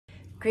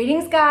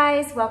Greetings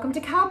guys, welcome to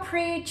Cal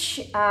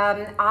Preach.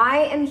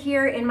 I am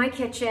here in my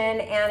kitchen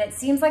and it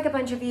seems like a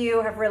bunch of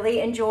you have really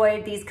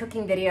enjoyed these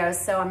cooking videos,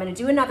 so I'm gonna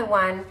do another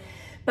one.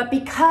 But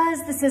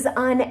because this is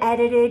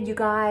unedited, you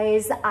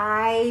guys,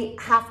 I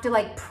have to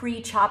like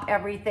pre-chop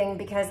everything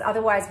because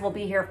otherwise we'll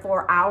be here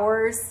for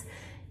hours,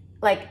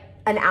 like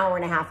an hour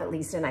and a half at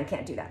least, and I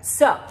can't do that.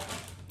 So,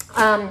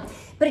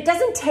 but it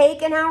doesn't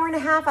take an hour and a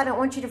half. I don't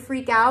want you to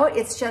freak out.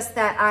 It's just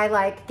that I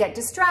like get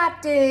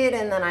distracted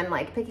and then I'm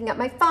like picking up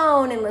my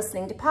phone and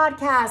listening to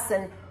podcasts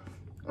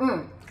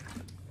and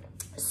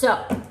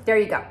So there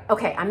you go.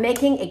 Okay, I'm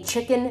making a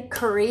chicken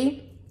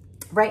curry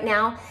right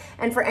now.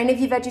 And for any of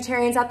you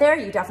vegetarians out there,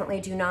 you definitely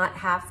do not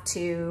have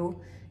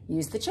to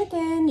use the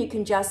chicken. You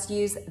can just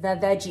use the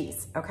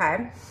veggies,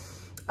 okay?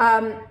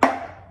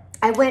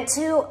 I went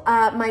to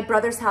my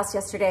brother's house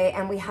yesterday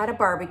and we had a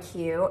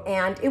barbecue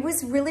and it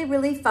was really,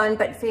 really fun,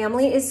 but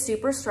family is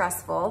super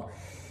stressful.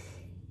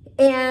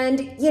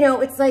 And you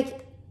know, it's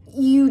like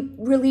you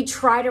really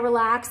try to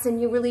relax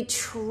and you really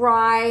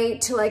try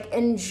to like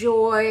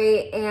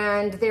enjoy,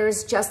 and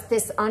there's just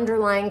this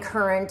underlying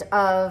current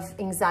of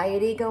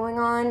anxiety going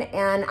on,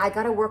 and I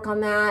got to work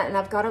on that, and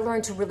I've got to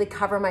learn to really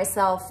cover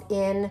myself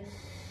in,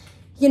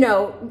 you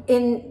know,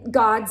 in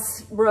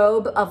God's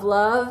robe of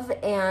love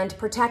and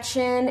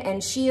protection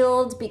and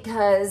shield,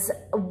 because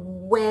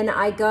when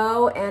I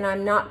go and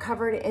I'm not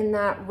covered in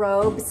that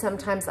robe,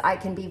 sometimes I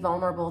can be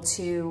vulnerable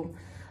to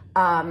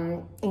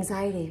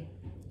anxiety.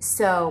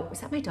 So,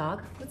 is that my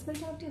dog? What's my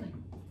dog doing?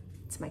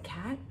 It's my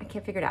cat? I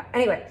can't figure it out.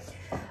 Anyway,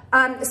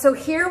 so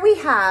here we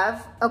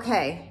have,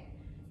 okay,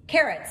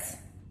 carrots,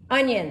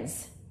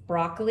 onions,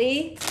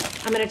 broccoli.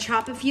 I'm gonna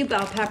chop a few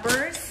bell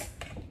peppers.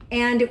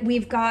 And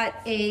we've got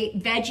a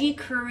veggie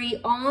curry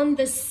on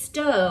the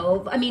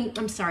stove.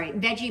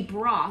 Veggie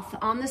broth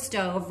on the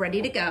stove,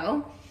 ready to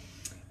go.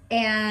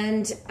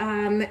 And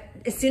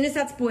as soon as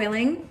that's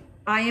boiling,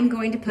 I am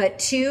going to put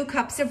 2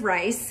 cups of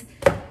rice.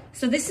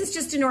 So this is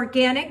just an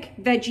organic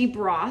veggie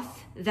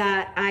broth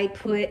that I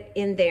put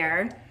in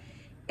there.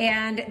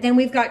 And then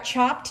we've got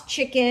chopped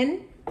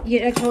chicken.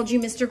 I told you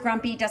Mr.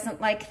 Grumpy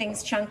doesn't like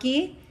things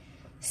chunky.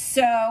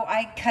 So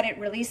I cut it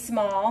really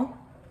small.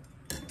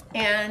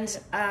 And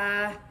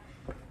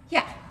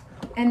yeah,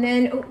 and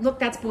then, oh, look,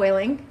 that's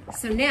boiling.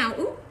 So now,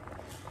 ooh,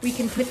 we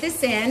can put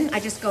this in. I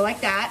just go like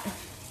that.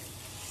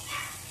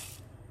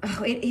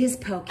 Oh, it is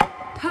Pokey.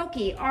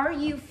 Pokey, are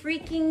you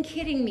freaking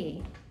kidding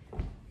me?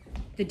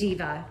 The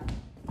diva.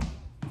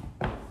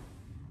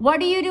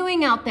 What are you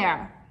doing out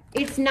there?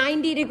 It's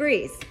 90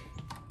 degrees.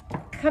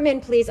 Come in,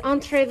 please.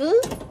 Entrez-vous?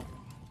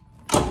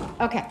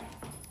 Okay,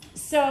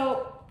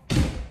 so,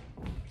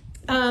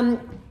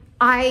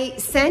 I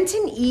sent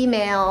an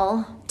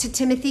email to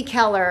Timothy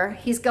Keller.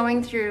 He's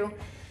going through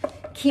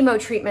chemo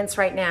treatments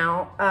right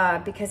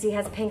now because he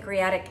has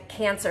pancreatic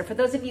cancer. For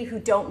those of you who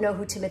don't know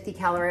who Timothy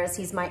Keller is,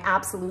 he's my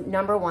absolute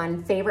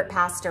 #1 favorite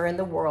pastor in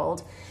the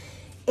world.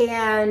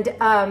 And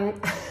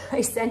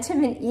I sent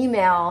him an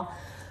email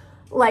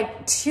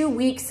like 2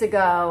 weeks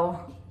ago,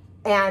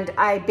 and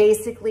I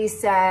basically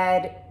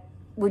said,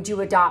 would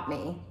you adopt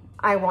me?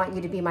 I want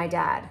you to be my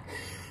dad.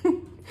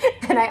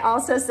 And I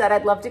also said,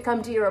 I'd love to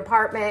come to your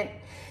apartment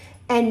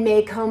and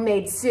make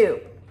homemade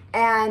soup.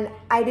 And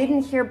I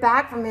didn't hear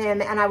back from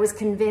him, and I was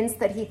convinced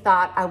that he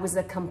thought I was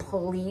a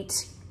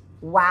complete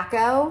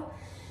wacko.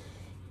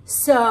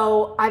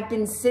 So I've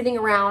been sitting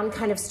around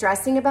kind of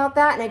stressing about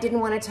that, and I didn't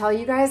want to tell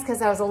you guys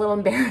because I was a little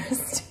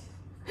embarrassed.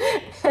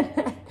 and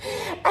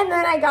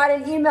then I got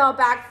an email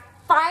back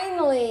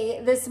finally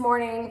this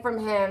morning from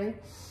him,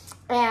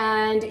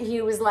 and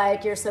he was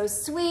like, you're so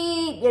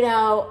sweet, you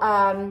know,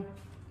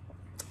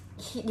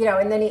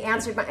 and then he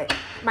answered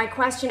my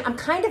question. I'm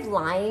kind of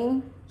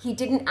lying. He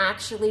didn't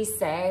actually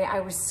say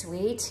I was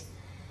sweet.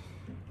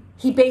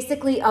 He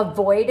basically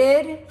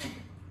avoided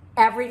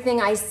everything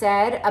I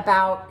said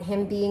about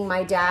him being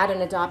my dad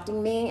and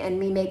adopting me and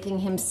me making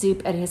him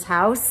soup at his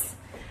house.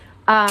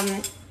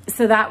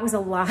 So that was a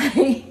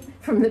lie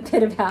from the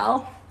pit of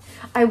hell.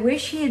 I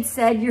wish he had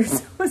said, you're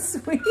so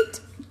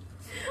sweet.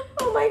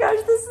 Oh my gosh,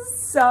 this is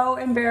so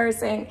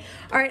embarrassing.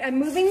 All right, I'm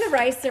moving the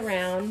rice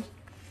around.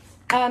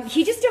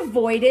 He just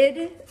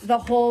avoided the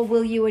whole,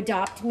 will you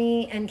adopt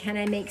me and can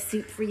I make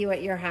soup for you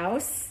at your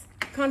house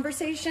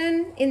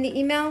conversation in the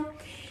email.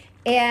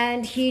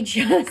 And he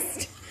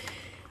just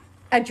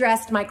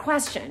addressed my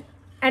question.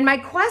 And my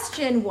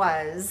question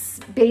was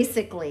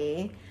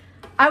basically,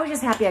 I was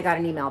just happy I got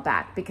an email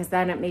back because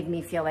then it made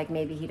me feel like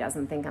maybe he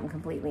doesn't think I'm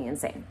completely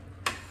insane.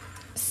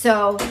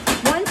 So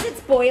once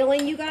it's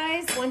boiling, you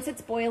guys, once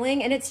it's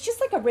boiling, and it's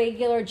just like a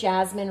regular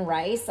jasmine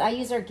rice. I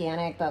use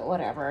organic, but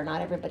whatever.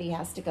 Not everybody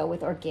has to go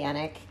with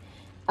organic.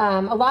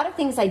 A lot of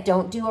things I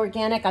don't do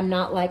organic. I'm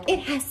not like, it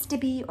has to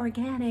be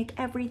organic,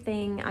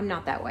 everything. I'm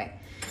not that way.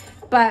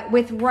 But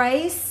with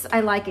rice,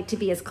 I like it to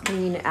be as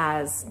clean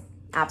as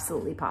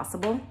absolutely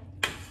possible.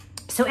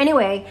 So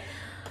anyway,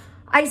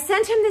 I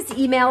sent him this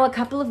email a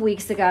couple of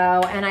weeks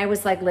ago and I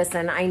was like,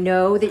 listen, I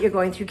know that you're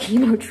going through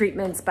chemo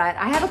treatments, but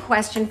I have a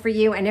question for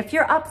you. And if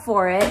you're up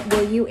for it,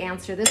 will you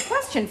answer this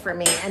question for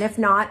me? And if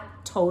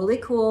not, totally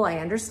cool. I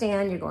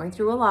understand you're going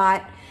through a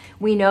lot.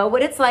 We know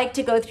what it's like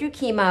to go through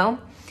chemo.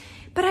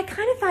 But I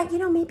kind of thought, you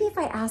know, maybe if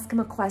I ask him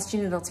a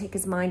question, it'll take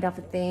his mind off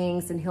of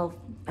things and he'll,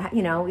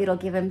 you know, it'll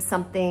give him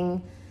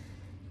something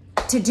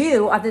to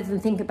do other than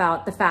think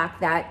about the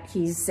fact that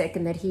he's sick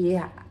and that he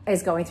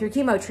is going through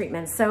chemo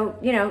treatment. So,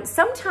 you know,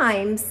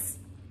 sometimes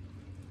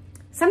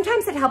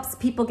it helps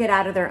people get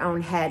out of their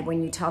own head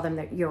when you tell them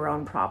that your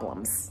own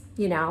problems,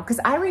 you know, because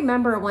I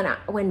remember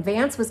when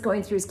Vance was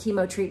going through his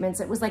chemo treatments,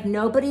 it was like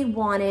nobody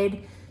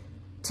wanted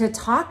to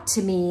talk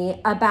to me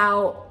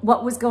about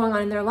what was going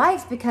on in their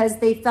life because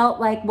they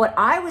felt like what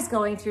I was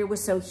going through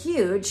was so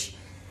huge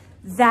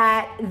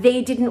that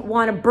they didn't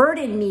want to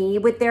burden me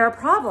with their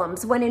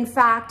problems. When in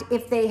fact,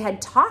 if they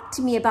had talked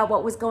to me about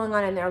what was going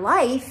on in their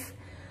life,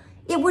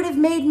 it would have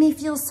made me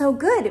feel so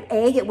good.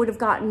 A, it would have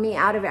gotten me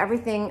out of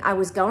everything I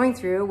was going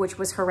through, which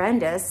was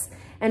horrendous,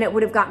 and it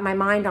would have gotten my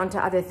mind onto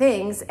other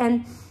things.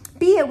 And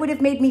B, it would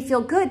have made me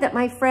feel good that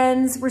my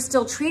friends were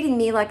still treating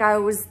me like I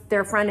was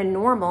their friend and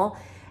normal.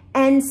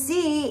 And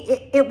C,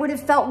 it would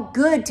have felt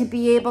good to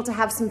be able to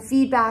have some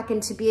feedback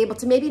and to be able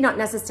to maybe not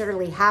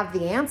necessarily have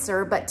the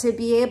answer, but to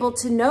be able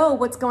to know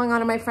what's going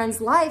on in my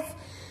friends'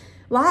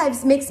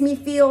 lives makes me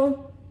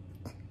feel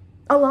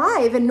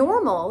alive and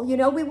normal. You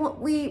know,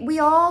 we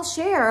all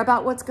share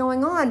about what's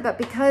going on, but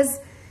because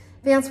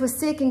Vance was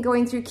sick and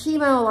going through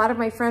chemo, a lot of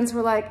my friends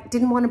were like,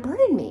 didn't want to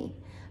burden me.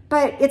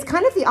 But it's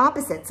kind of the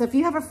opposite. So if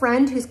you have a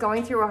friend who's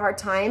going through a hard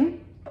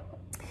time,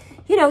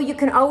 you know, you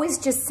can always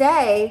just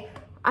say,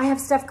 I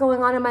have stuff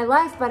going on in my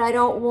life, but I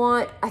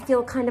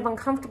feel kind of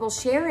uncomfortable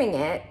sharing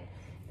it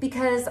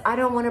because I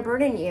don't want to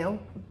burden you.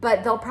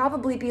 But they'll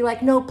probably be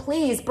like, no,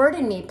 please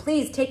burden me.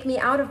 Please take me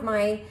out of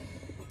my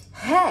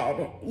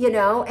head, you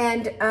know,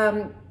 and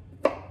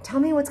tell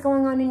me what's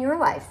going on in your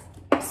life.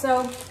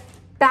 So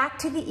back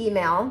to the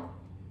email.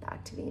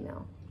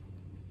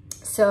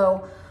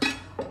 So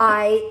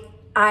I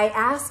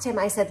asked him,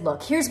 I said,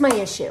 look, here's my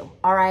issue,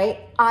 all right?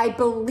 I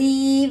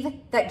believe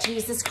that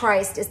Jesus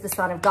Christ is the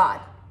Son of God.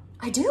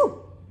 I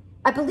do.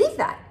 I believe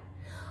that.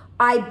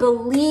 I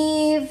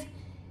believe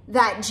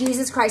that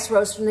Jesus Christ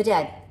rose from the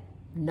dead.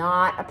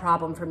 Not a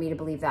problem for me to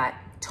believe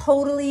that.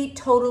 Totally,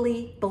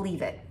 totally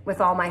believe it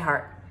with all my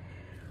heart.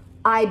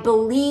 I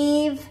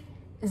believe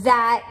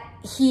that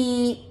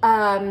he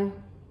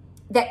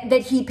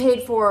that he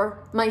paid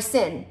for my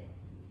sin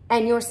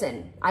and your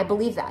sin. I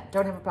believe that.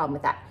 Don't have a problem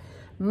with that.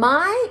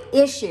 My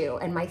issue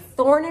and my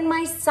thorn in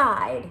my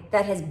side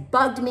that has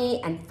bugged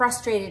me and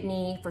frustrated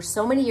me for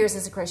so many years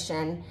as a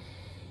Christian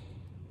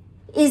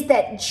is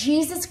that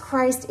Jesus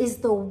Christ is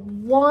the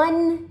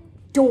one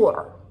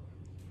door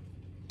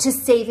to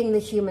saving the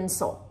human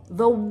soul.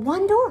 The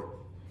one door.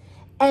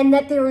 And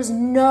that there is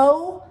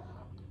no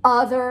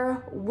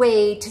other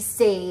way to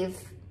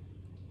save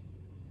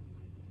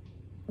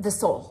the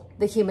soul,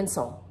 the human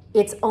soul.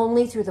 It's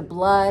only through the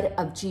blood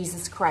of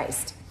Jesus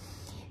Christ.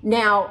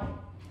 Now,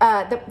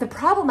 the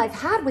problem I've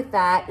had with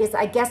that is,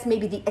 I guess,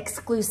 maybe the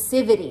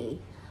exclusivity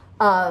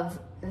of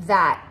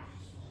that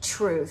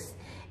truth.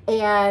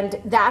 And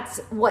that's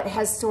what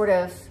has sort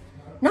of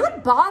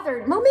not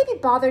bothered, well, maybe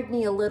bothered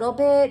me a little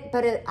bit,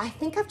 but I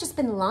think I've just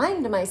been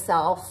lying to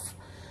myself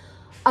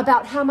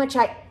about how much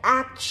I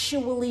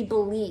actually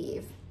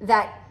believe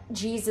that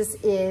Jesus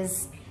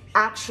is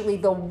actually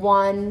the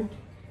one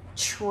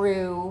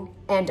true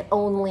and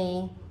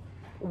only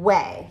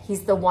way.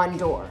 He's the one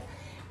door.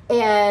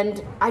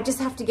 And I just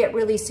have to get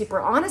really super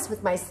honest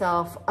with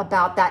myself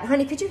about that.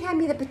 Honey, could you hand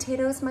me the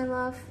potatoes, my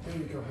love? There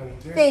you go, honey.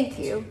 Thank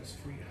you.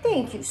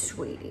 Thank you,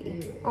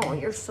 sweetie. Oh,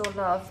 you're so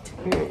loved.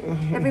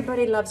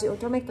 Everybody loves you. Oh,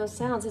 don't make those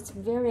sounds. It's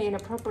very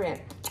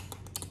inappropriate.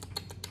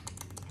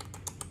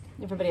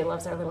 Everybody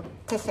loves our little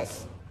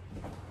kisses.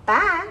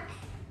 Bye.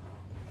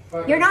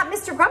 Bye. You're not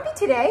Mr. Grumpy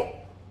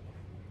today.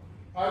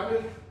 I've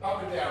been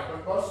up and down,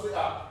 but mostly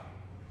up.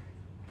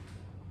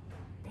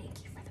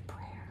 Thank you for the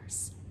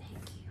prayers.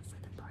 Thank you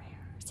for the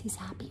prayers. He's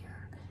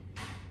happier.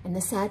 And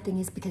the sad thing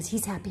is, because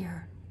he's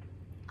happier,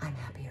 I'm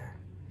happier.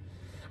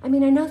 I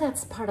mean, I know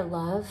that's part of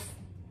love,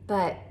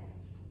 but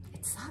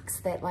it sucks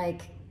that,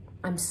 like,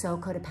 I'm so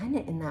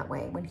codependent in that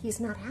way. When he's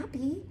not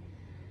happy,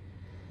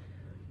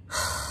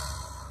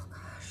 oh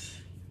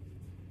gosh,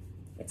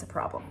 it's a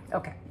problem.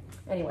 Okay,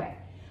 anyway,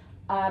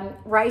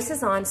 rice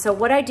is on. So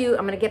what I do,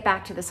 I'm gonna get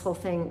back to this whole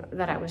thing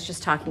that I was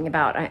just talking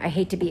about. I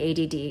hate to be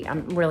ADD,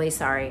 I'm really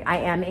sorry. I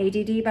am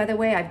ADD, by the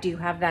way, I do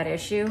have that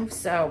issue,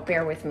 so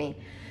bear with me.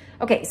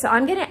 Okay, so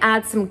I'm gonna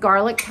add some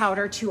garlic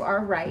powder to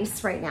our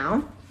rice right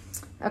now.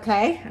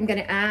 Okay, I'm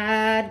gonna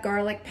add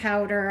garlic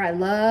powder. I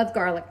love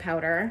garlic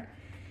powder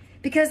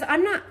because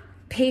I'm not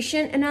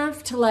patient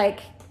enough to like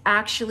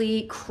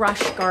actually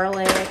crush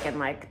garlic and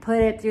like put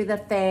it through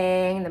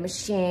the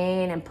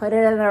machine and put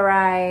it in the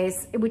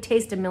rice. It would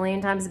taste a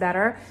million times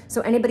better.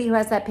 So anybody who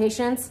has that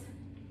patience,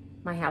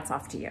 my hat's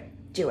off to you.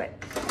 Do it.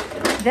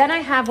 Then I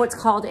have what's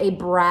called a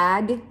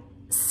Bragg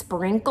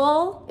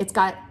sprinkle. It's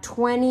got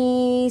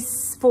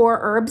 24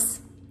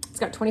 herbs. It's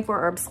got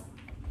 24 herbs.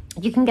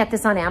 You can get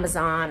this on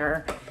Amazon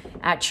or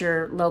at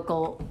your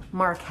local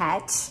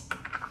market.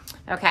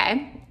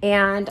 Okay,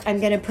 and I'm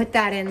gonna put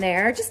that in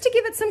there just to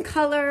give it some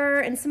color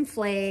and some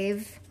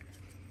flav,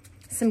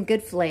 some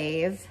good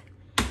flav.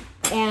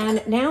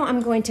 And now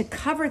I'm going to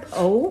cover,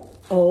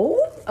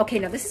 okay,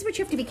 now this is what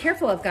you have to be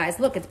careful of, guys.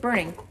 Look, it's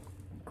burning.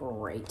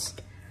 Great.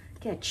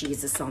 Get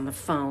Jesus on the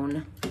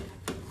phone.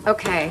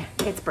 Okay,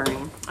 it's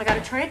burning. I gotta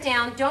turn it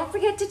down. Don't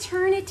forget to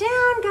turn it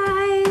down,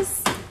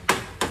 guys.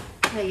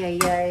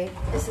 Ay.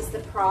 This is the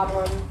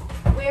problem.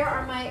 Where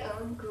are my,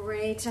 oh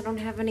great, I don't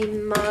have any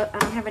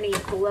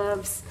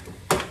gloves.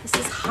 This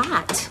is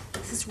hot.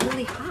 This is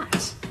really hot.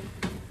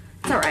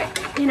 It's all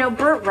right. You know,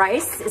 burnt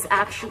rice is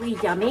actually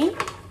yummy.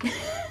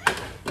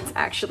 It's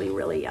actually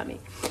really yummy.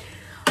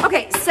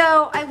 Okay,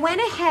 so I went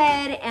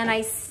ahead and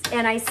I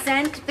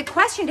sent the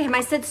question to him.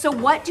 I said, so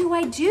what do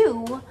I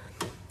do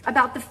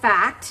about the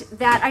fact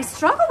that I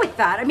struggle with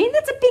that? I mean,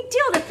 that's a big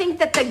deal to think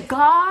that the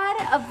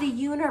God of the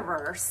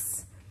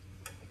universe,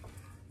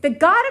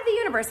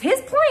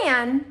 his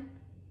plan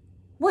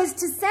was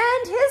to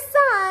send his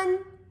son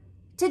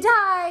to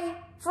die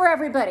for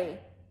everybody.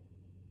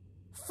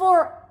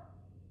 For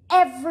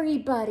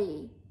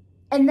everybody.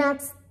 And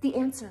that's the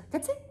answer.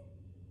 That's it.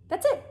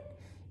 That's it.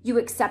 You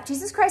accept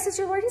Jesus Christ as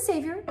your Lord and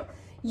Savior.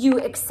 You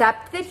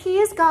accept that he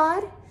is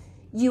God.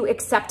 You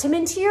accept him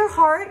into your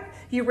heart.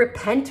 You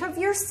repent of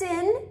your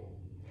sin.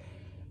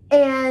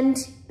 And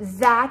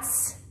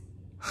that's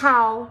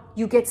how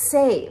you get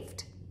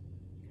saved.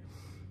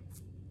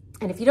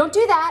 And if you don't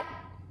do that,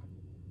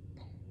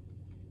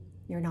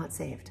 you're not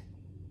saved.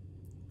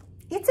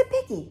 It's a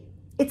biggie.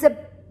 It's a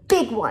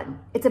big one.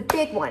 It's a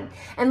big one.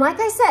 And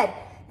like I said,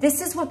 this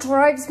is what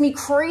drives me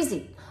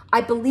crazy. I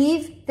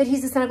believe that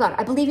he's the Son of God.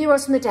 I believe he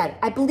rose from the dead.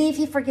 I believe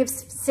he forgives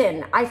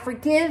sin. I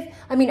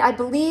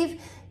believe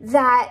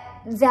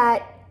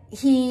that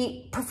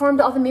he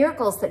performed all the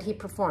miracles that he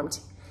performed.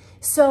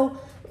 So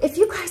if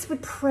you guys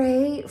would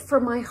pray for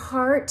my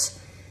heart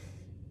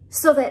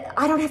so that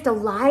I don't have to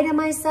lie to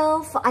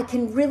myself, I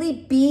can really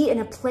be in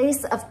a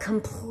place of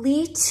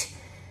complete,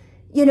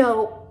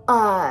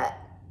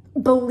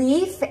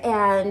 belief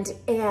and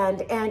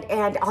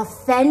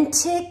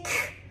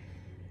authentic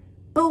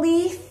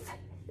belief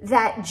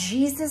that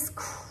Jesus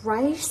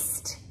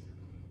Christ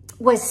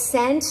was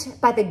sent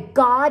by the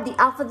God, the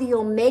Alpha, the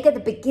Omega, the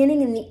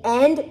beginning and the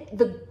end,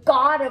 the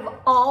God of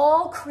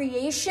all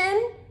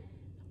creation,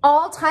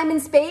 all time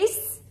and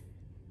space.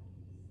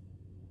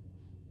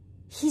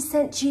 He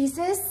sent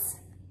Jesus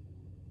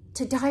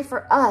to die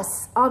for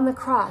us on the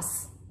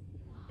cross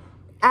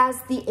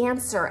as the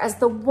answer, as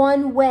the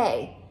one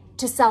way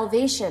to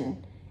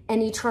salvation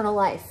and eternal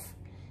life.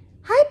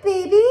 Hi,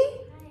 baby.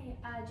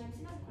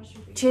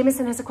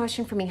 Jameson has a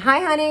question for me.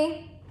 Hi,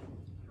 honey.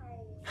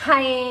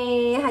 Hi.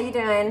 How you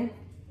doing?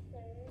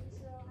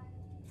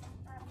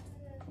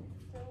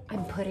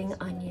 I'm putting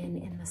onion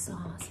in the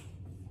sauce.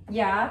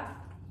 Yeah?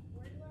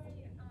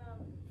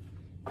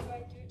 What do I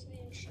do to the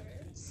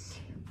insurance?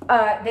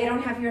 They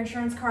don't have your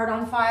insurance card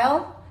on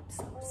file? I'm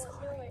so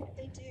sorry. No,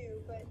 they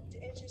do, but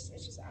it's just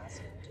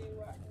asking, do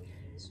we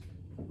use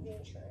the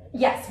insurance?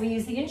 Yes, we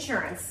use the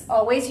insurance.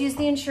 Always use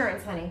the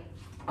insurance, honey.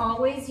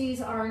 Always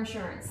use our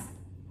insurance.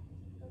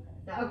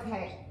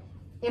 Okay.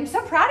 I'm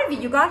so proud of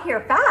you. You got here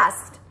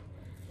fast.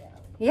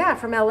 Yeah,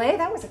 from LA.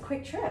 That was a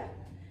quick trip.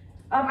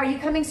 Are you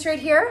coming straight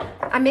here?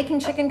 I'm making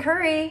chicken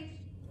curry.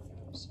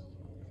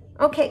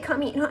 Okay,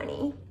 come eat,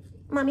 honey.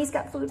 Mommy's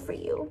got food for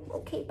you.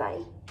 Okay,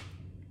 bye.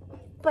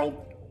 Bye.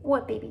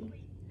 What, baby?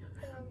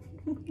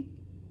 You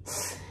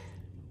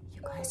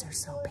guys are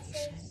so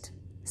patient.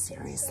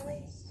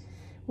 Seriously.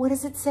 What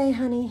does it say,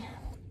 honey?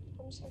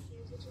 I'm just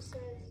confused. It just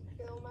says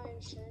bill my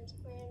insurance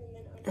plan, and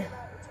then under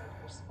that it's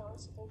like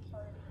responsible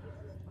party and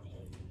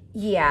then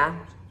my.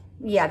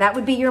 Yeah, that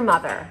would be your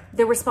mother.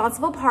 The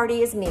responsible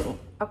party is me,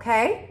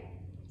 okay?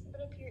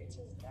 But up here it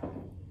says dad.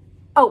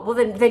 Oh, well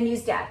then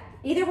use dad.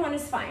 Either one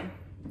is fine.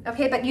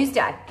 Okay, but use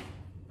dad.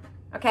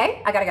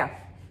 Okay, I gotta go.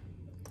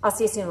 I'll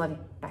see you soon. Love you.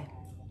 Bye.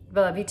 I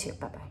love you too.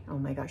 Bye-bye. Oh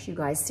my gosh, you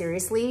guys,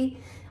 seriously?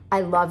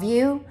 I love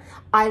you.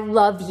 I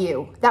love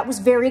you. That was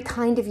very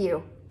kind of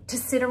you to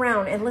sit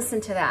around and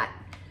listen to that.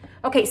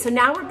 Okay, so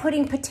now we're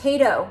putting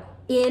potato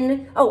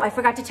in. Oh, I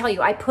forgot to tell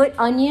you, I put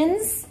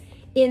onions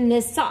in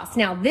this sauce.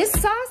 Now this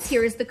sauce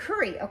here is the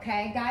curry,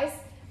 okay, guys?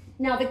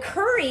 Now the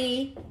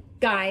curry,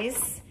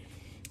 guys,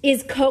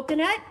 is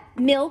coconut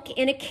milk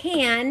in a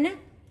can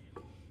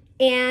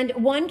and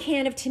 1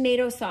 can of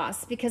tomato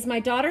sauce because my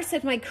daughter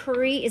said my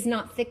curry is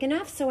not thick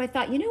enough. So I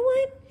thought, you know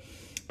what?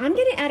 I'm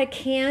gonna add a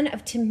can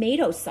of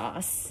tomato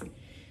sauce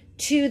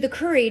to the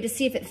curry to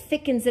see if it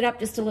thickens it up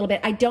just a little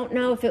bit. I don't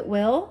know if it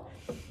will,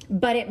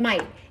 but it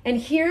might. And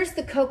here's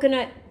the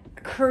coconut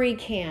curry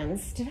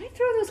cans. Did I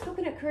throw those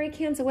coconut curry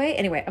cans away?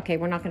 Anyway, okay,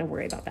 we're not gonna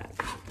worry about that.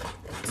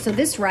 So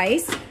this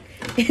rice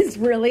is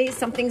really,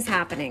 something's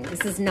happening.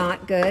 This is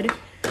not good.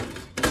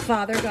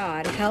 Father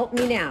God, help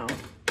me now.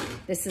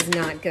 This is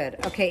not good.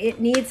 Okay, it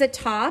needs a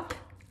top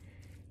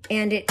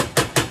and it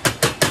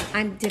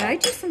did I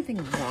do something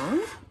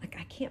wrong? Like,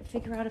 I can't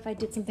figure out if I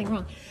did something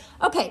wrong.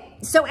 Okay,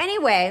 so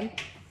anyway,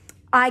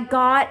 I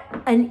got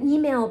an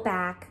email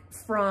back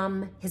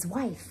from his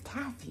wife,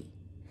 Kathy.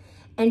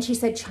 And she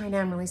said, China,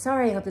 I'm really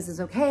sorry. I hope this is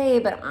okay,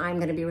 but I'm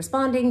going to be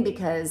responding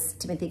because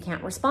Timothy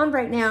can't respond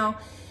right now.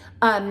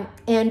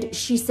 And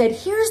she said,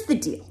 here's the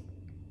deal.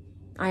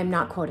 I am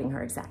not quoting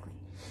her exactly.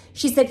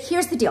 She said,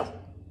 here's the deal.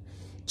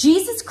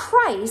 Jesus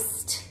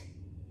Christ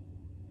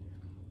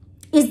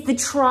is the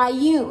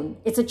triune.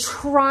 It's a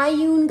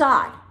triune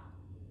God.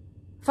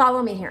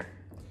 Follow me here.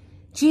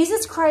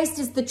 Jesus Christ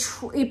is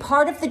the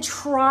part of the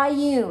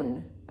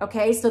triune.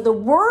 Okay, so the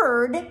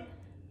word,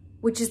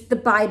 which is the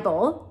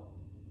Bible,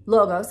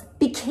 Logos,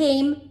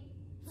 became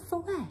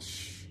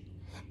flesh.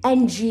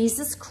 And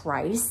Jesus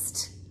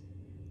Christ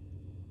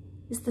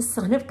is the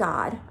Son of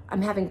God.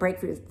 I'm having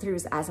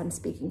breakthroughs as I'm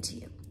speaking to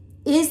you.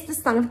 Is the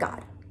Son of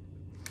God.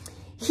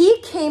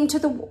 He came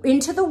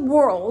into the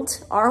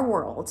world, our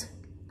world,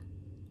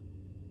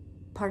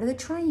 part of the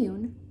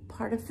triune,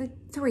 part of the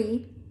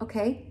three,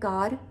 okay?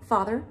 God,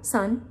 Father,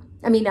 Son.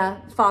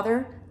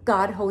 Father,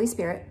 God, Holy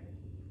Spirit.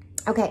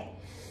 Okay.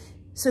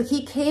 So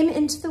he came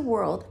into the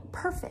world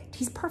perfect.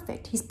 He's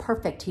perfect. He's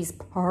perfect. He's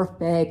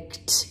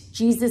perfect.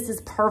 Jesus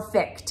is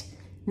perfect.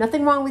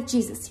 Nothing wrong with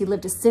Jesus. He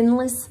lived a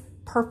sinless,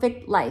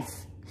 perfect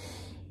life.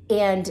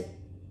 And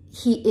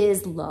he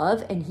is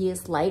love and he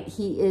is light.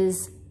 He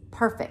is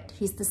perfect.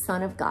 He's the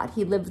Son of God.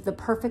 He lived the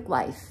perfect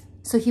life.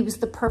 So he was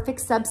the perfect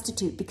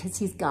substitute because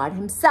he's God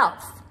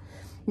himself.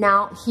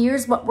 Now,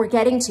 here's what we're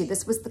getting to.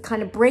 This was the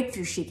kind of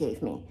breakthrough she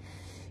gave me.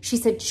 She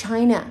said,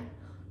 China,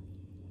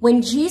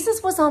 when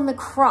Jesus was on the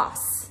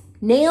cross,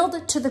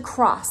 nailed to the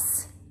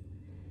cross,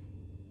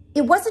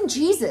 it wasn't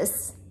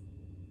Jesus,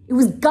 it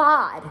was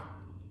God.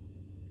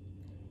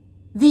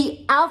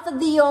 The Alpha,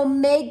 the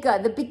Omega,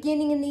 the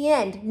beginning and the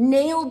end,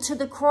 nailed to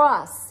the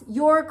cross.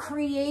 Your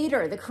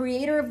creator, the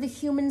creator of the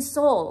human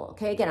soul.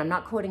 Okay, again, I'm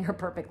not quoting her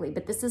perfectly,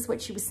 but this is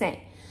what she was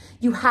saying.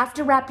 You have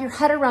to wrap your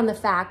head around the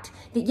fact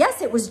that,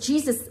 yes, it was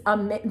Jesus,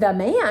 the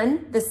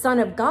man, the Son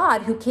of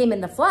God who came in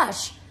the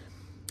flesh,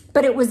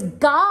 but it was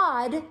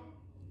God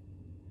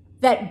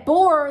that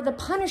bore the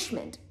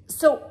punishment.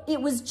 So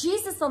it was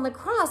Jesus on the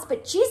cross,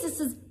 but Jesus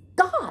is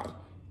God.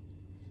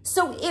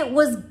 So it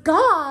was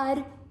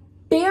God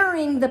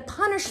bearing the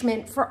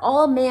punishment for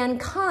all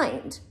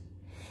mankind.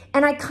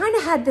 And I kind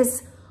of had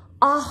this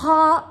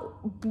aha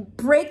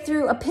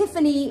breakthrough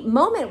epiphany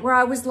moment where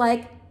I was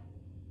like,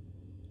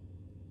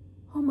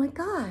 oh my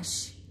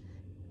gosh,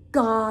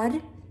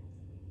 God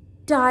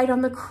died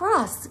on the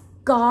cross.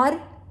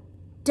 God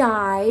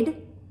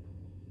died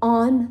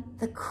on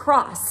the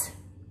cross.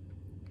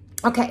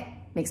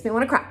 Okay, makes me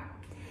want to cry.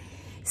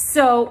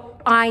 So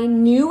I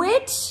knew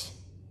it,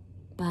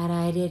 but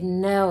I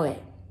didn't know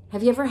it.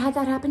 Have you ever had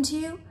that happen to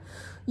you?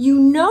 You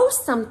know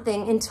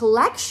something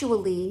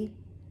intellectually,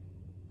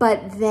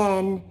 but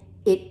then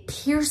it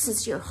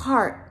pierces your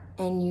heart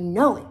and you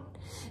know it.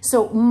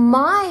 So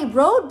my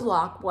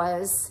roadblock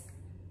was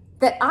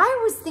that I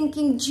was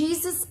thinking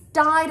Jesus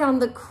died on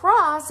the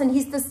cross and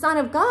he's the Son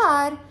of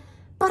God,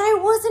 but I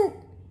wasn't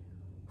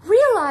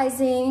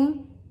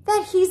realizing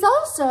that he's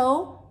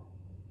also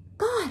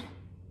God.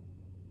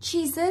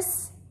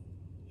 Jesus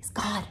is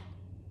God.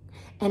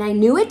 And I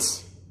knew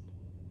it,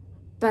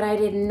 but I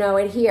didn't know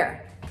it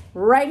here,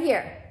 right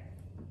here.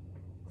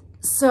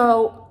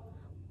 So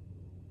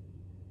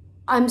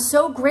I'm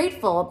so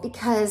grateful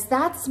because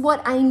that's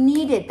what I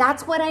needed.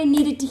 That's what I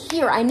needed to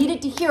hear. I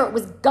needed to hear it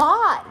was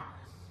God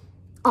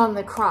on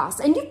the cross.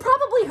 And you've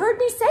probably heard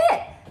me say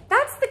it.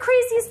 That's the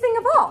craziest thing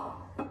of all.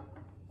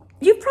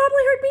 You've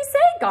probably heard me say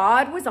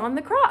God was on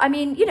the cross. I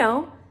mean, you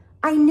know,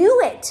 I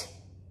knew it,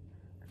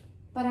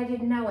 but I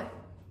didn't know it.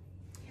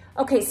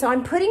 Okay, so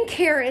I'm putting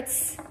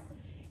carrots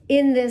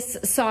in this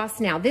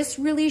sauce now. This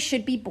really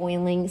should be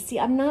boiling. See,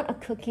 I'm not a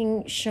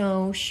cooking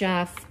show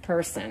chef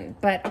person,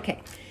 but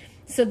okay.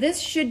 So this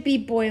should be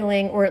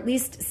boiling or at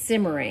least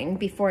simmering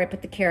before I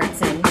put the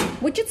carrots in,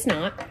 which it's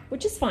not,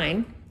 which is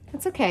fine.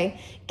 That's okay.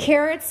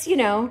 Carrots, you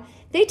know,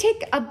 they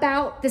take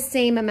about the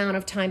same amount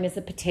of time as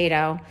a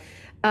potato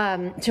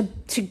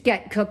to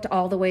get cooked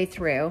all the way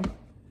through.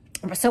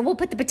 So we'll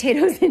put the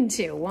potatoes in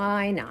too.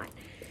 Why not?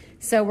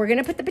 So we're going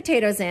to put the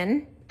potatoes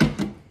in.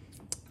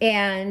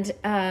 And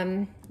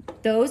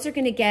those are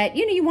going to get,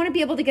 you know, you want to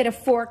be able to get a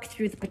fork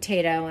through the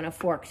potato and a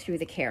fork through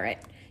the carrot.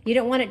 You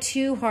don't want it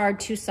too hard,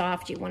 too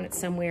soft. You want it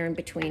somewhere in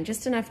between,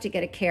 just enough to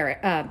get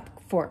a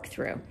fork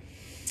through.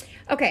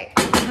 Okay,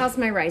 how's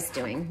my rice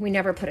doing? We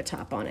never put a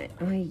top on it.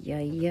 Ay,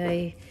 ay,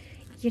 ay.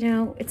 You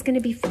know, it's going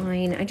to be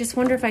fine. I just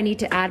wonder if I need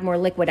to add more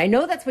liquid. I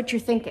know that's what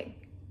you're thinking.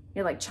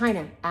 You're like,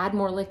 China, add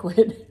more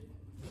liquid.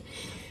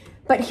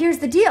 But here's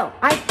the deal.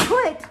 I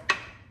put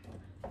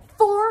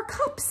 4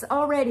 cups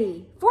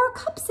already. 4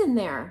 cups in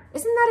there.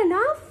 Isn't that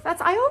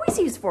enough? I always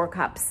use 4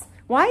 cups.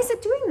 Why is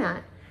it doing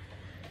that?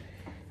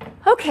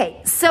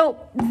 Okay,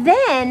 so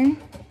then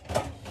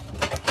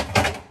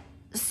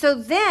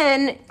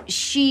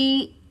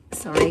she,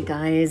 sorry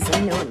guys,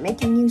 I know I'm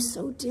making you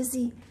so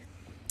dizzy.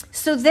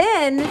 So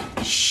then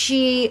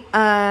she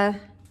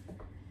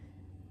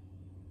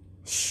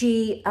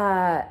she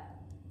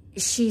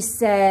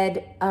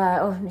said,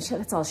 oh,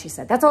 that's all she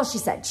said. That's all she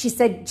said. She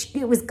said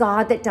it was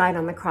God that died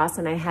on the cross,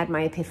 and I had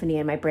my epiphany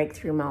and my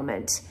breakthrough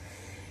moment.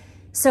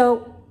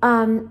 So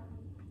the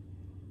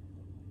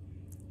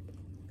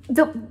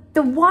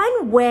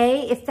one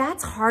way, if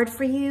that's hard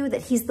for you,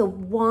 that he's the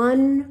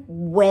one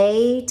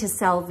way to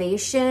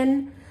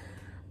salvation,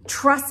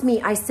 trust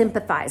me, I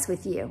sympathize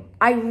with you.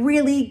 I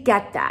really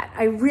get that.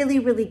 I really,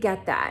 really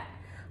get that.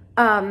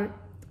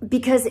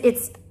 Because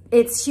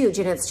it's huge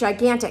and it's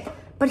gigantic.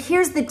 But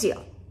here's the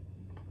deal.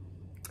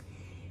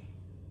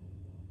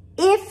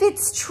 If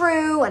it's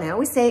true, and I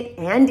always say it,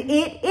 and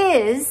it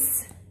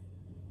is,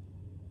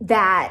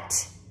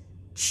 that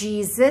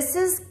Jesus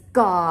is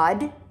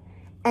God,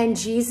 and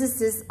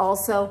Jesus is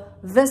also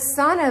the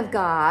Son of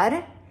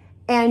God,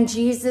 and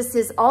Jesus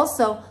is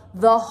also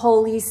the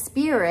Holy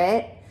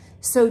Spirit.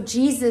 So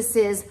Jesus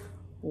is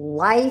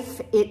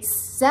life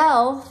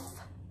itself.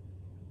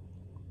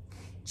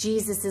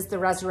 Jesus is the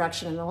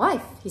resurrection and the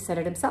life. He said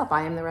it himself,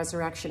 I am the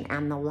resurrection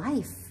and the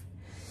life.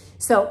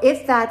 So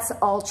if that's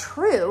all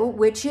true,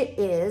 which it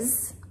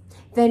is,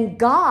 then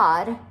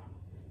God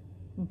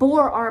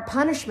bore our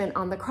punishment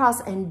on the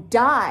cross and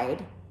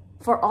died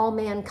for all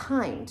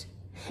mankind.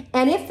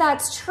 And if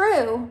that's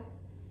true,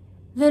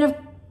 then of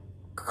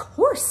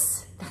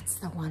course that's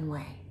the one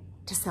way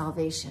to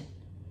salvation.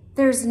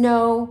 There's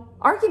no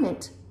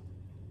argument.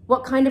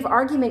 What kind of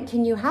argument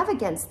can you have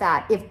against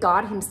that? If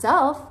God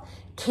himself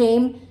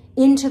came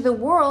into the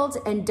world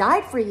and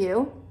died for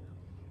you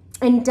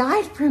and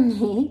died for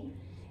me,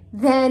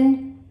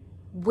 then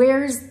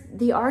where's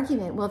the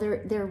argument? Well,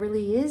 there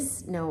really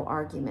is no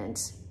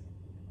argument.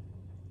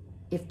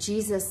 If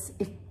Jesus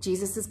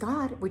is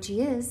God, which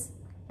he is,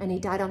 and he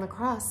died on the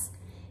cross,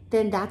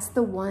 then that's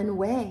the one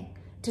way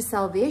to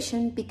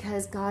salvation,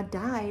 because God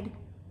died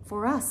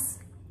for us.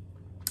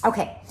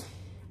 Okay,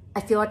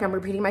 I feel like I'm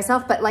repeating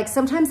myself, but like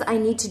sometimes I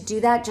need to do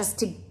that just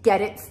to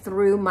get it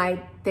through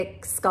my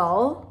thick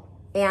skull.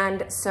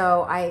 And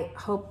so I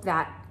hope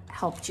that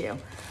helped you.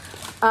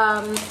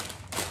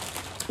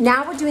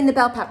 Now we're doing the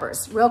bell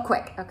peppers real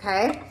quick,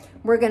 okay?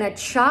 We're gonna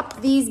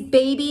chop these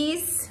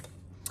babies.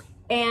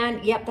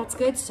 And yep, that's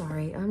good.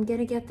 Sorry, I'm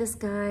gonna get this,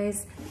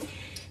 guys.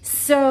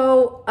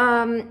 So,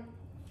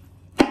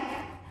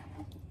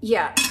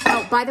 yeah.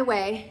 Oh, by the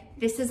way,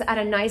 this is at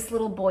a nice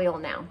little boil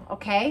now,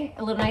 okay?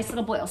 A nice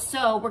little boil.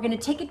 So we're gonna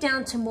take it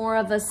down to more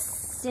of a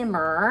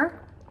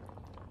simmer.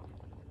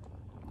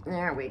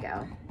 There we go.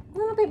 A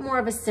little bit more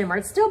of a simmer.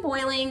 It's still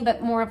boiling,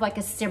 but more of like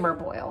a simmer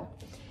boil.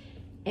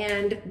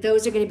 And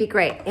those are gonna be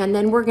great. And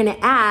then we're gonna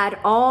add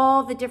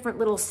all the different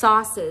little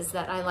sauces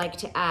that I like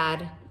to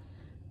add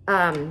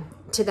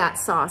to that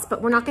sauce,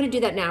 but we're not gonna do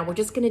that now. We're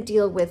just gonna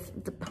deal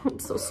with the, I'm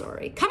so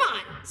sorry. Come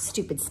on,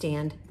 stupid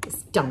stand,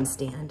 this dumb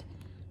stand.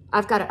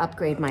 I've got to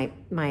upgrade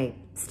my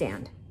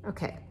stand.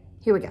 Okay,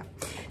 here we go.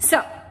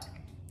 So,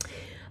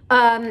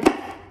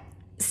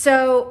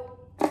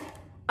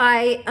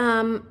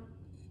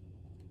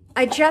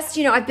 I just,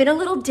 you know, I've been a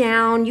little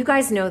down. You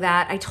guys know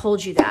that. I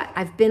told you that.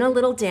 I've been a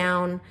little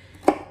down,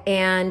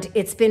 and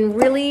it's been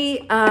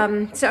really,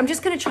 so I'm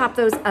just going to chop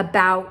those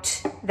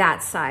about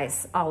that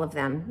size, all of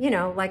them. You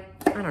know, like,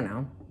 I don't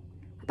know,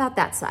 about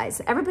that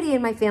size. Everybody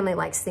in my family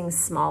likes things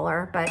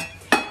smaller, but,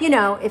 you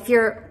know, if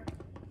you're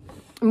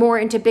more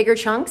into bigger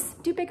chunks,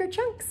 do bigger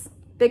chunks.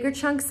 Bigger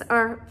chunks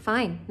are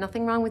fine.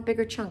 Nothing wrong with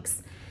bigger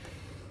chunks.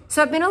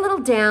 So I've been a little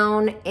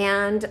down,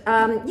 and,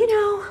 you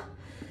know,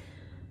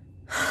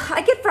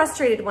 I get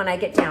frustrated when I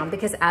get down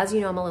because, as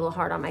you know, I'm a little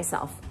hard on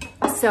myself.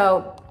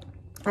 So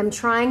I'm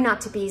trying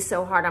not to be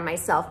so hard on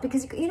myself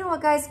because, you know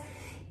what, guys,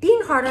 being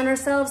hard on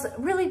ourselves,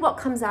 really what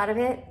comes out of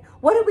it?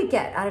 What do we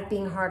get out of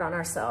being hard on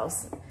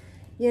ourselves?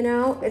 You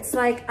know, it's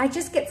like, I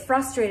just get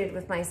frustrated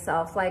with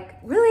myself. Like,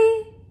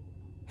 really?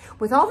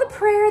 With all the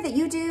prayer that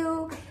you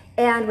do,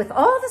 and with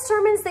all the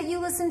sermons that you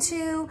listen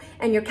to,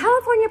 and your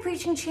California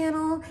preaching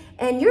channel,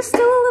 and you're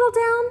still a little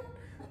down?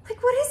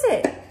 Like, what is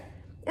it?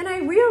 And I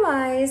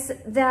realize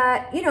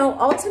that, you know,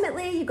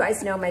 ultimately, you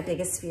guys know my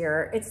biggest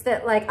fear. It's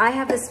that, like, I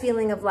have this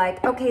feeling of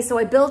like, okay, so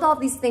I build all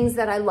these things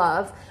that I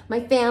love,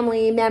 my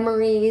family,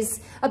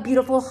 memories, a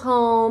beautiful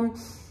home,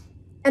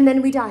 and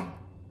then we die.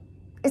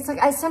 It's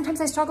like,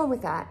 sometimes I struggle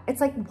with that. It's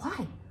like,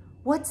 why?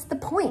 What's the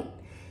point?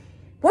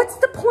 What's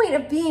the point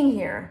of being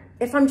here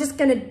if I'm just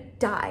gonna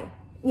die,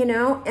 you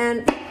know?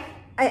 And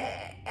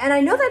I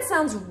know that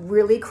sounds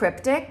really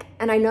cryptic,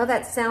 and I know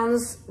that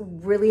sounds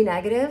really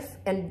negative,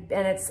 and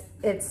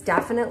it's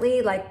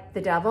definitely like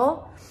the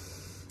devil.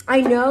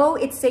 I know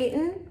it's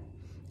Satan.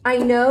 I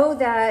know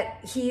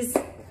that he's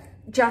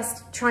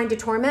just trying to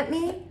torment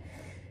me,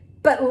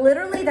 but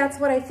literally that's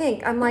what I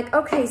think. I'm like,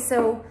 okay,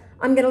 so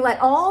I'm gonna let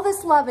all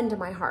this love into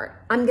my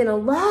heart. I'm gonna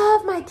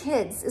love my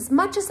kids as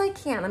much as I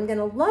can. I'm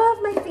gonna love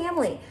my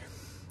family.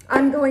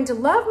 I'm going to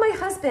love my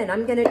husband.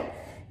 I'm gonna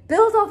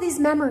build all these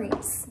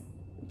memories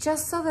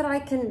just so that I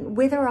can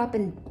wither up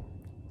and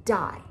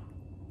die.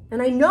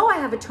 And I know I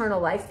have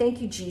eternal life,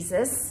 thank you,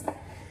 Jesus.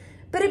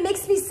 But it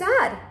makes me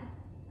sad.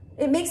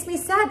 It makes me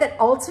sad that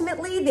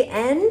ultimately the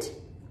end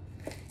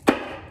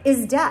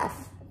is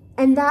death.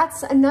 And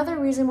that's another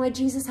reason why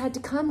Jesus had to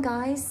come,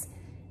 guys,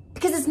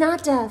 because it's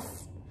not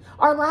death.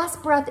 Our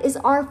last breath is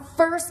our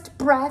first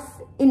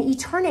breath in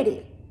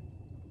eternity.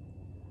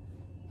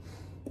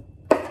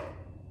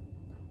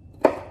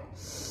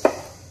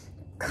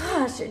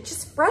 Gosh, it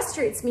just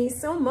frustrates me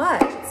so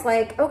much. It's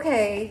like,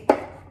 okay,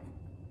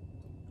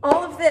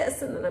 all of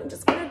this, and then I'm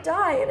just gonna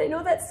die. And I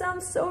know that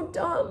sounds so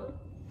dumb,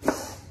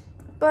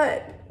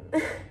 but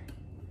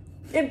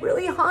it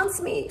really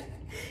haunts me.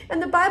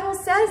 And the Bible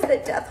says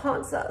that death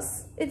haunts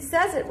us. It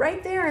says it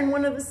right there in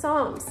one of the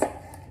Psalms.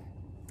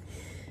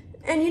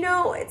 And you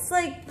know, it's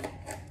like,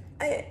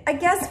 I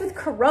guess with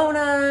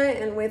Corona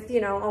and with, you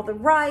know, all the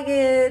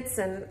riots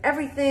and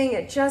everything,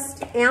 it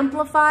just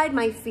amplified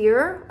my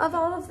fear of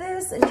all of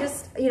this, and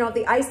just, you know,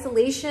 the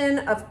isolation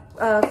of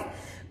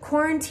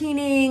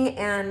quarantining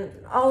and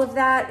all of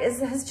that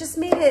has just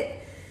made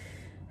it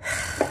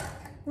a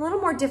little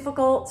more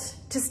difficult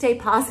to stay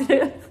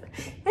positive.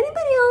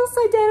 Anybody else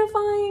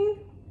identifying?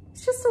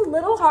 It's just a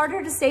little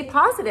harder to stay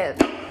positive.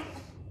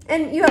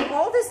 And you have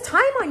all this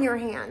time on your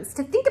hands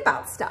to think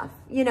about stuff,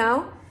 you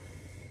know?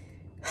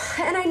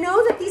 And I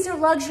know that these are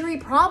luxury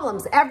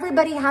problems.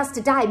 Everybody has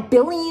to die.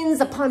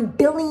 Billions upon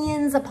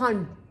billions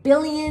upon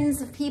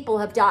billions of people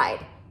have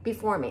died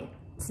before me.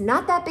 It's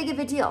not that big of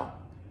a deal.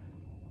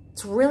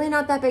 It's really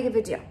not that big of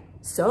a deal.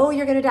 So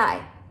you're going to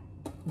die.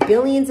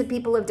 Billions of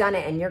people have done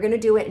it, and you're going to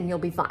do it, and you'll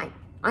be fine.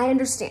 I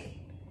understand.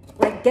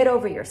 Like, get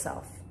over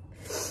yourself.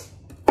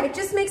 It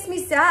just makes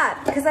me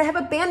sad because I have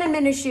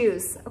abandonment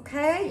issues,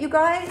 okay? You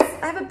guys,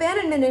 I have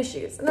abandonment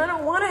issues, and I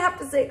don't want to have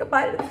to say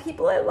goodbye to the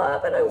people I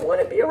love, and I want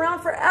to be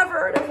around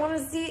forever, and I want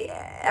to see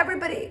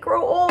everybody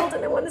grow old,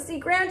 and I want to see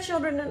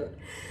grandchildren, and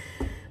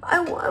I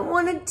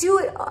want to do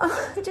it.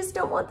 I just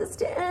don't want this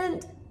to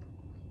end.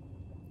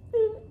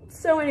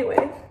 So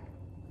anyway,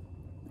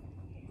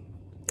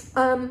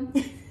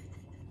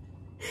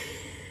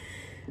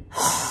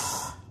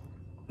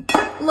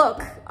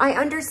 look, I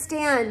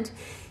understand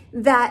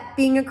that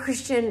being a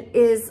Christian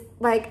is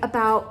like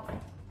about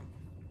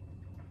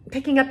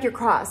picking up your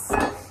cross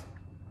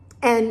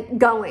and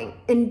going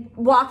and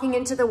walking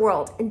into the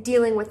world and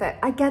dealing with it.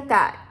 I get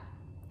that.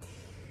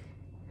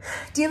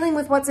 Dealing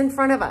with what's in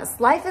front of us.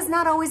 Life is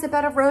not always a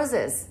bed of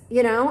roses,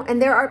 you know, and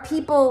there are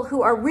people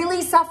who are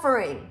really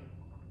suffering.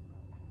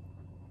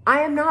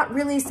 I am not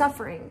really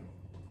suffering.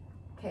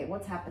 Okay,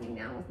 what's happening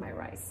now with my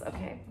rice?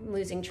 Okay, I'm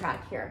losing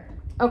track here.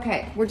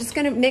 Okay, we're just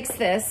gonna mix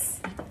this.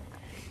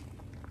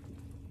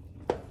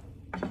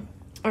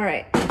 All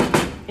right,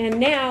 and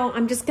now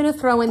I'm just gonna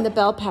throw in the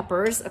bell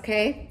peppers,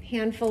 okay?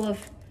 Handful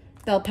of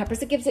bell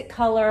peppers. It gives it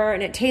color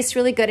and it tastes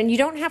really good. And you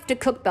don't have to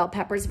cook bell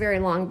peppers very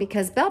long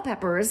because bell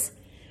peppers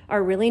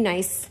are really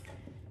nice.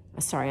 Oh,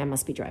 sorry, I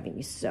must be driving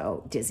you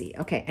so dizzy.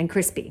 Okay, and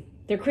crispy.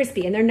 They're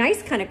crispy and they're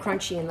nice, kind of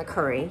crunchy in the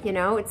curry. You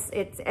know, it's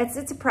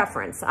a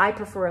preference. I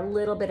prefer a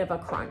little bit of a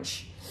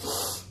crunch.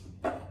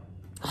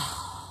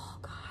 Oh,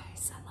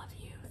 guys, I love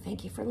you.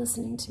 Thank you for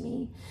listening to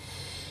me.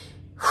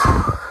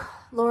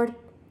 Lord,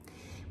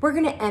 we're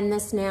gonna end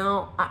this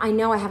now. I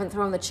know I haven't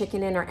thrown the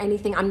chicken in or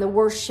anything. I'm the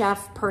worst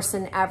chef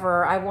person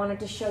ever. I wanted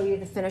to show you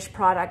the finished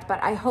product,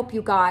 but I hope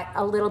you got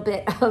a little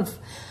bit of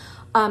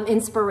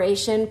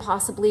inspiration,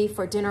 possibly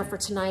for dinner for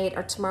tonight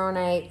or tomorrow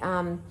night.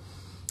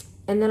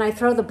 And then I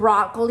throw the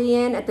broccoli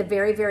in at the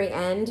very, very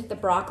end. The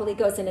broccoli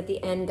goes in at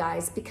the end,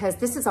 guys, because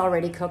this is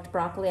already cooked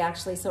broccoli,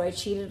 actually, so I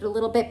cheated a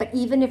little bit. But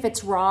even if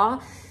it's raw,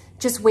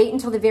 just wait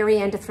until the very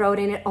end to throw it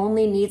in. It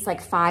only needs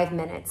like 5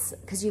 minutes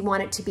because you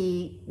want it to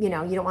be, you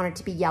know, you don't want it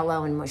to be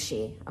yellow and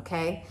mushy,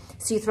 okay?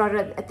 So you throw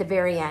it at the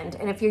very end.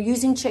 And if you're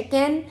using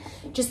chicken,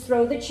 just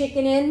throw the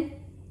chicken in.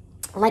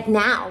 Like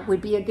now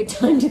would be a good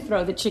time to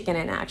throw the chicken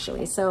in,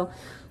 actually. So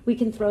we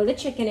can throw the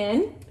chicken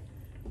in.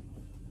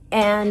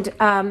 And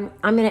I'm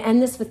going to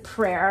end this with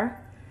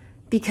prayer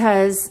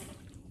because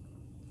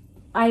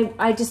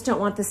I just don't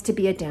want this to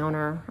be a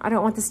downer. I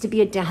don't want this to be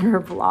a downer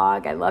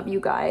vlog. I love you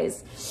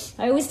guys.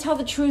 I always tell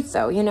the truth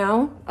though, you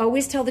know,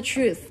 always tell the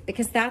truth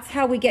because that's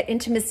how we get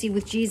intimacy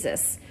with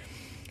Jesus.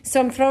 So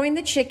I'm throwing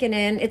the chicken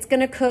in. It's going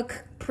to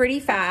cook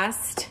pretty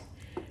fast.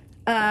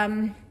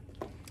 And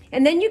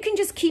then you can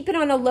just keep it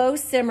on a low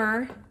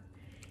simmer.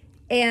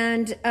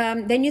 And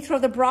then you throw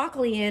the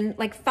broccoli in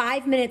like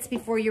 5 minutes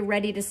before you're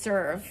ready to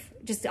serve.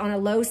 Just on a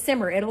low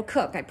simmer. It'll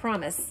cook, I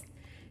promise.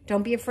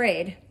 Don't be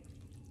afraid.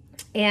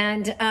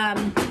 And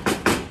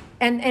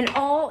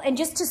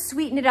just to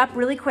sweeten it up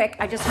really quick,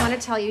 I just want to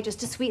tell you, just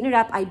to sweeten it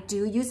up, I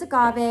do use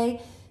agave.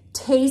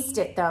 Taste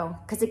it though,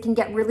 because it can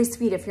get really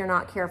sweet if you're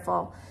not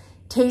careful.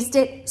 Taste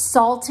it,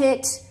 salt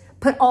it,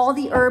 put all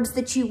the herbs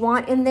that you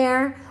want in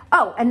there.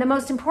 Oh, and the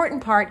most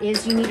important part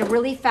is you need a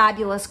really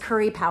fabulous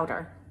curry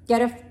powder.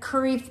 Get a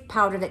curry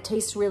powder that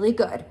tastes really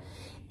good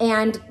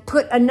and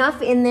put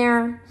enough in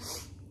there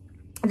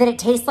that it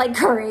tastes like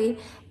curry,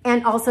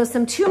 and also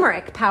some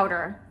turmeric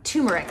powder,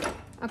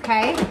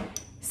 okay?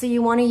 So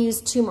you wanna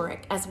use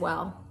turmeric as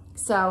well.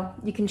 So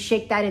you can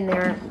shake that in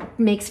there,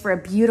 makes for a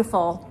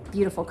beautiful,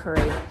 beautiful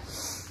curry.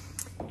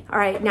 All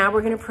right, now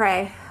we're going to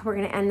pray. We're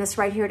going to end this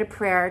right here to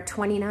prayer.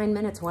 29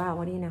 minutes. Wow,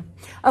 what do you know?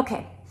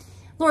 Okay.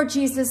 Lord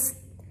Jesus,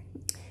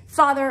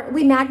 Father,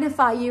 we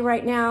magnify you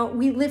right now.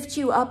 We lift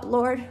you up,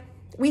 Lord.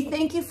 We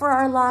thank you for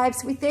our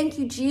lives. We thank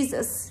you,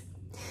 Jesus,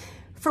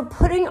 for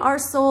putting our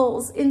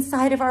souls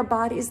inside of our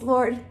bodies,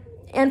 Lord,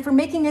 and for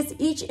making us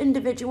each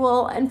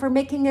individual and for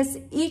making us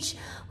each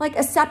like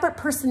a separate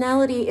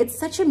personality. It's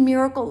such a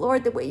miracle,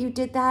 Lord, the way you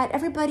did that.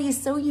 Everybody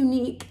is so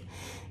unique.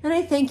 And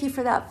I thank you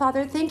for that,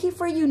 Father. Thank you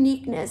for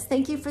uniqueness.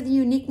 Thank you for the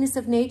uniqueness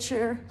of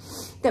nature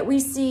that we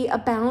see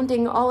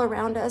abounding all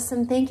around us.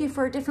 And thank you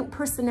for different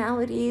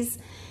personalities.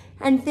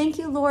 And thank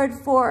you, Lord,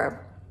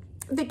 for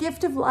the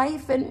gift of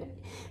life. And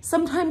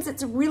sometimes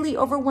it's really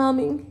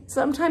overwhelming.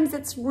 Sometimes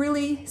it's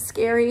really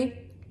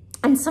scary.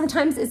 And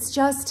sometimes it's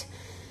just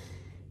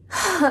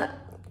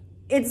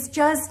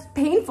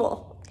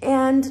painful.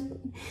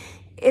 And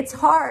it's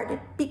hard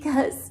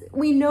because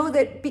we know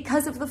that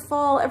because of the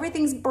fall,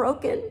 everything's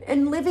broken,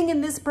 and living in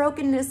this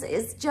brokenness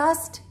is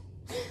just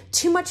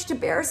too much to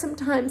bear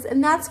sometimes.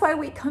 And that's why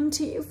we come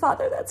to you,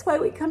 Father. That's why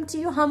we come to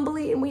you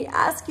humbly, and we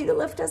ask you to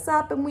lift us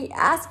up, and we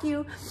ask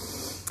you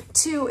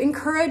to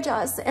encourage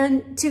us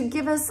and to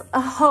give us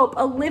a hope,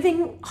 a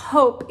living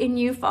hope in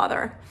you,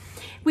 Father.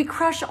 We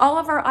crush all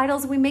of our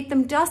idols. We make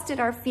them dust at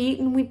our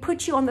feet, and we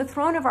put you on the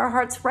throne of our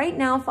hearts right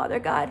now, Father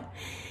God.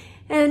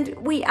 And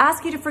we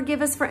ask you to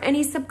forgive us for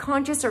any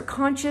subconscious or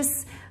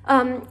conscious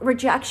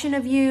rejection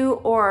of you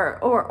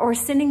or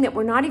sinning that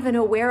we're not even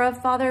aware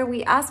of, Father.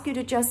 We ask you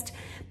to just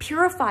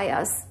purify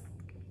us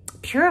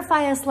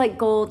like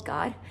gold,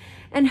 God,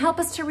 and help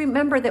us to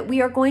remember that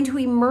we are going to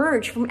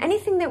emerge from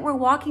anything that we're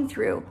walking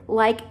through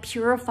like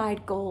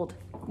purified gold.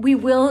 We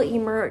will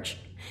emerge.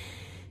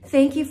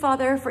 Thank you,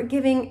 Father, for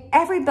giving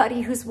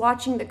everybody who's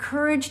watching the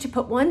courage to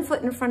put one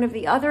foot in front of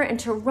the other and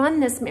to run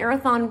this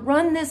marathon,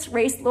 run this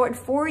race, Lord,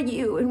 for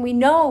you. And we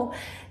know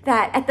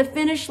that at the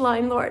finish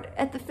line, Lord,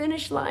 at the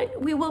finish line,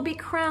 we will be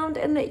crowned,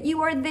 and that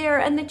you are there,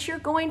 and that you're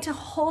going to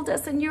hold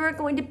us, and you're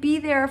going to be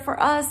there for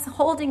us,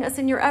 holding us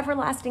in your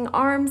everlasting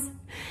arms,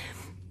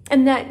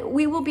 and that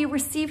we will be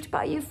received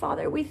by you,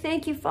 Father. We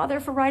thank you, Father,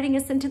 for writing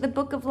us into the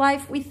book of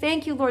life. We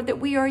thank you, Lord, that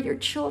we are your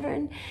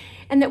children,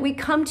 and that we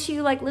come to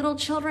you like little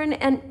children.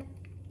 And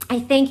I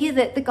thank you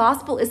that the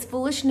gospel is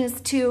foolishness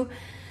to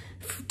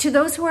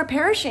those who are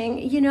perishing.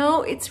 You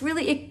know, it's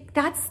really,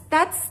 that's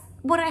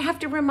what I have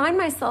to remind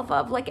myself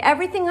of. Like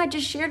everything I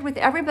just shared with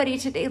everybody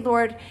today,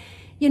 Lord,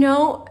 you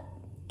know,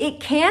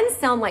 it can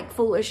sound like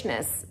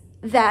foolishness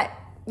that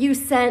you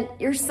sent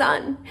your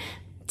son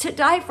to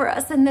die for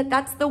us, and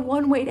that's the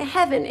one way to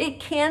heaven. It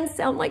can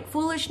sound like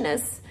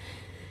foolishness.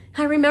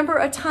 I remember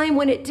a time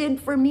when it did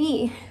for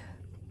me.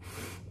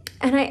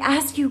 And I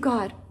ask you,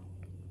 God,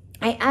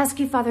 I ask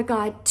you, Father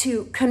God,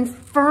 to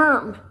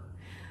confirm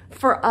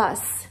for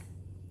us,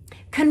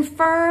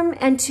 confirm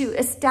and to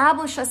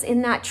establish us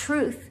in that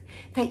truth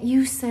that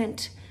you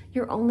sent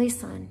your only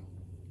son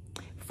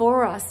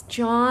for us.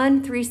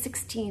 John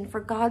 3:16, for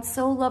God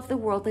so loved the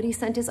world that he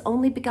sent his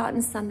only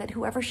begotten son, that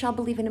whoever shall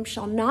believe in him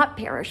shall not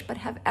perish, but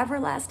have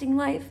everlasting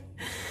life.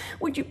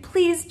 Would you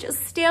please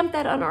just stamp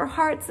that on our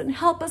hearts and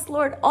help us,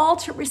 Lord, all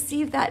to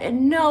receive that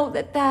and know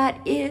that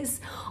that is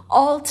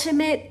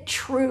ultimate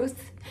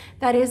truth.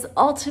 That is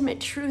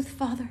ultimate truth,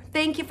 Father.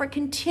 Thank you for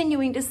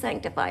continuing to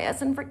sanctify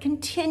us and for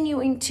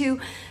continuing to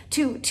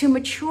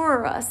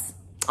mature us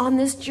on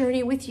this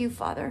journey with you,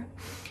 Father.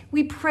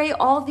 We pray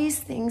all these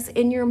things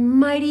in your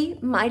mighty,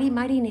 mighty,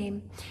 mighty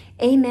name.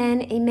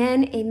 Amen,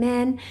 amen,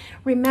 amen.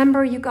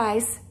 Remember, you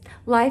guys,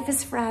 life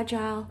is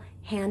fragile.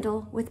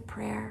 Handle with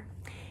prayer.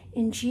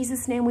 In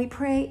Jesus' name we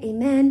pray,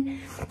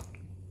 amen.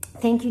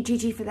 Thank you,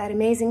 Gigi, for that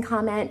amazing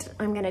comment.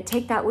 I'm going to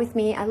take that with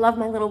me. I love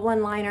my little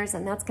one-liners,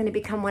 and that's going to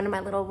become one of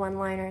my little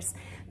one-liners.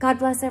 God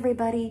bless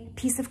everybody.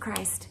 Peace of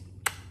Christ.